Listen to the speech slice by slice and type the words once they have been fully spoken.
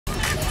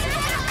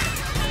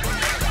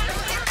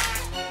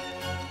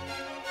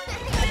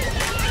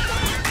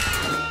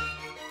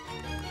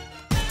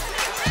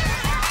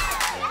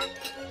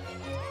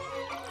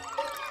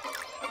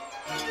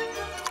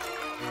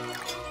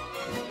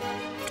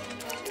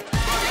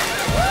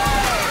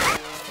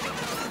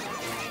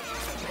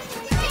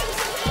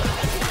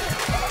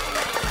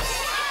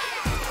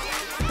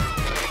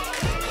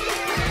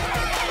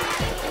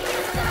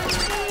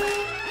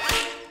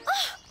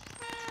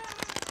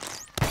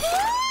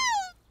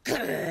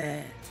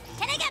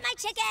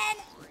chicken!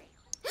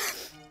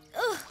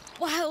 Oh,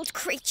 wild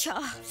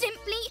creature.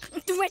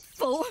 Simply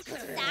dreadful.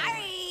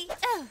 Sorry.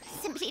 Oh,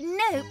 simply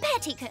no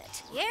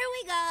pettiqute. Here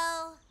we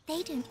go.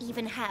 They don't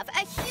even have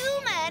a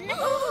human.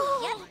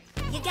 Yep,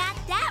 you got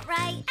that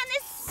right. And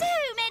there's so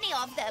many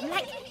of them,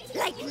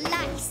 like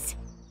lice.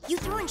 You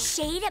throwing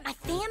shade at my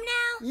fam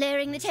now?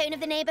 Lowering the tone of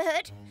the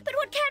neighborhood. But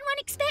what can one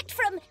expect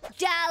from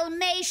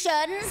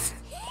Dalmatians?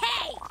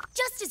 Hey,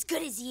 just as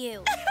good as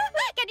you.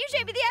 Can you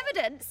show me the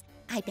evidence?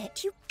 I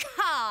bet you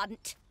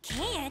can't.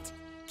 Can't?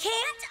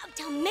 Can't?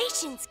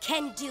 Dalmatians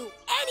can do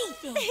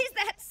anything. Is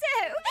that so?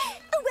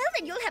 Oh, well,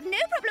 then you'll have no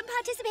problem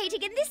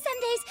participating in this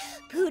Sunday's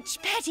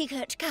Pooch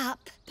Petticoat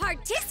Cup.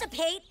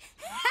 Participate?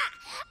 Ha!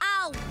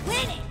 I'll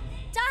win it!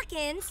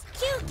 Dawkins,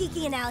 cue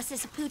geeky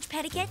analysis of pooch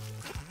pettiquette.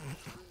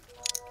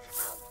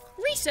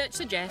 Research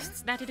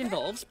suggests that it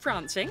involves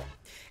prancing,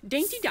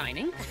 dainty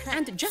dining,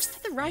 and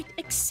just the right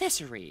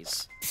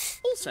accessories.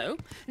 Also,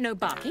 no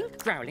barking,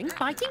 growling,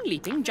 biting,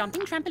 leaping,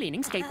 jumping,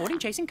 trampolining, skateboarding,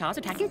 chasing cars,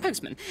 attacking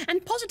postmen,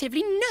 and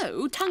positively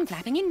no tongue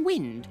flapping in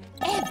wind.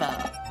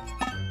 Ever.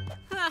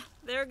 Ha!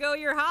 There go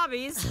your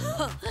hobbies.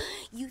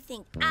 You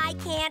think I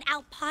can't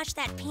out-posh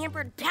that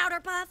pampered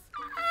powder puff?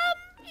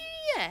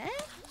 Yeah.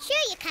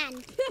 Sure you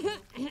can.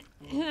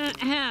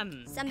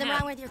 Something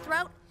wrong with your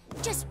throat?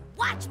 Just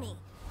watch me.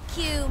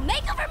 Cue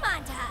makeover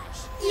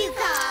montage. You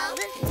called.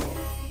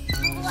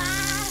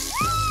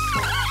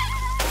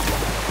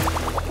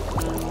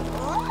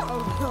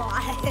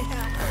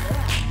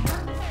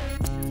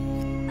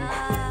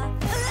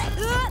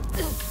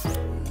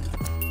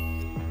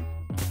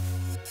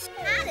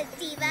 Holla,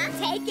 diva.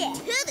 Take it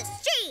to the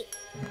street.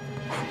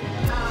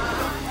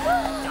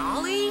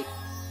 Dolly?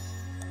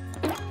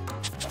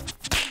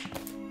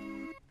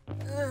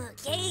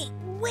 Okay,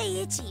 way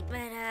itchy,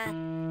 but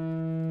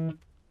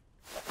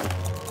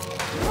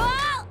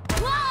Whoa!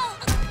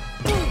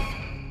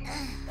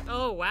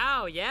 Oh,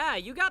 wow, yeah,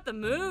 you got the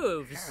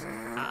moves.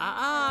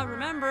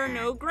 Remember,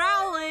 no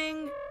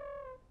growling.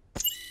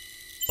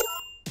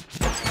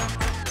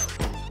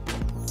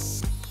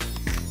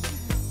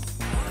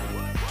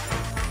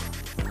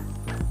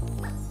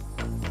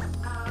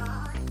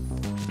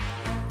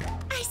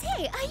 I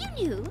say, are you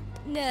new?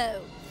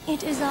 No.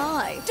 It is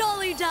I,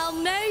 Dolly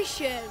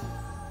Dalmatian.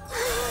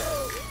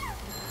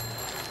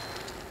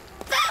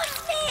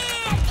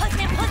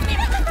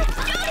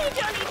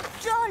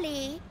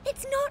 Jolly,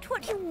 it's not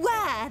what you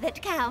wear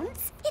that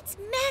counts. It's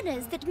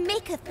manners that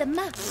maketh the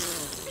man.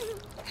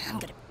 I'm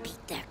gonna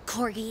beat that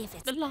corgi if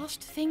it's... The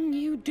last thing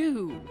you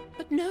do.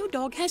 But no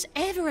dog has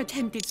ever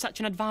attempted such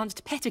an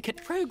advanced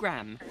pettiquette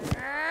program.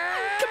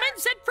 Commence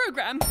said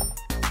program.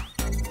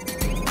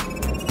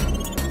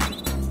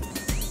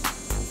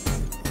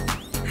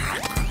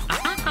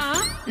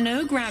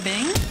 No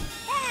grabbing.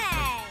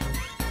 Hey!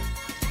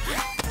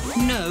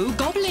 No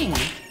gobbling.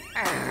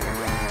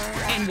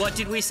 And what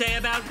did we say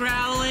about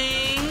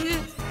growling?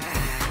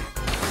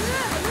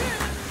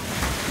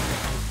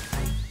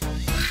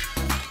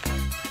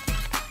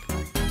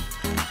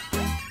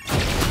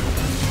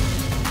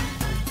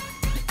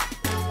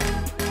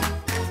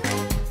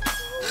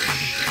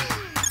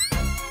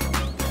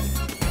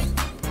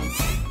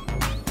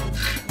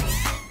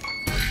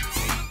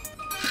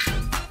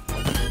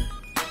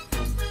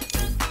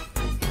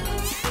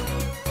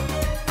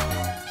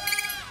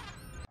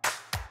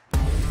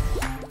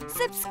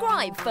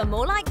 Subscribe for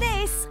more like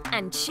this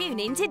and tune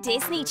into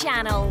Disney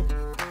Channel.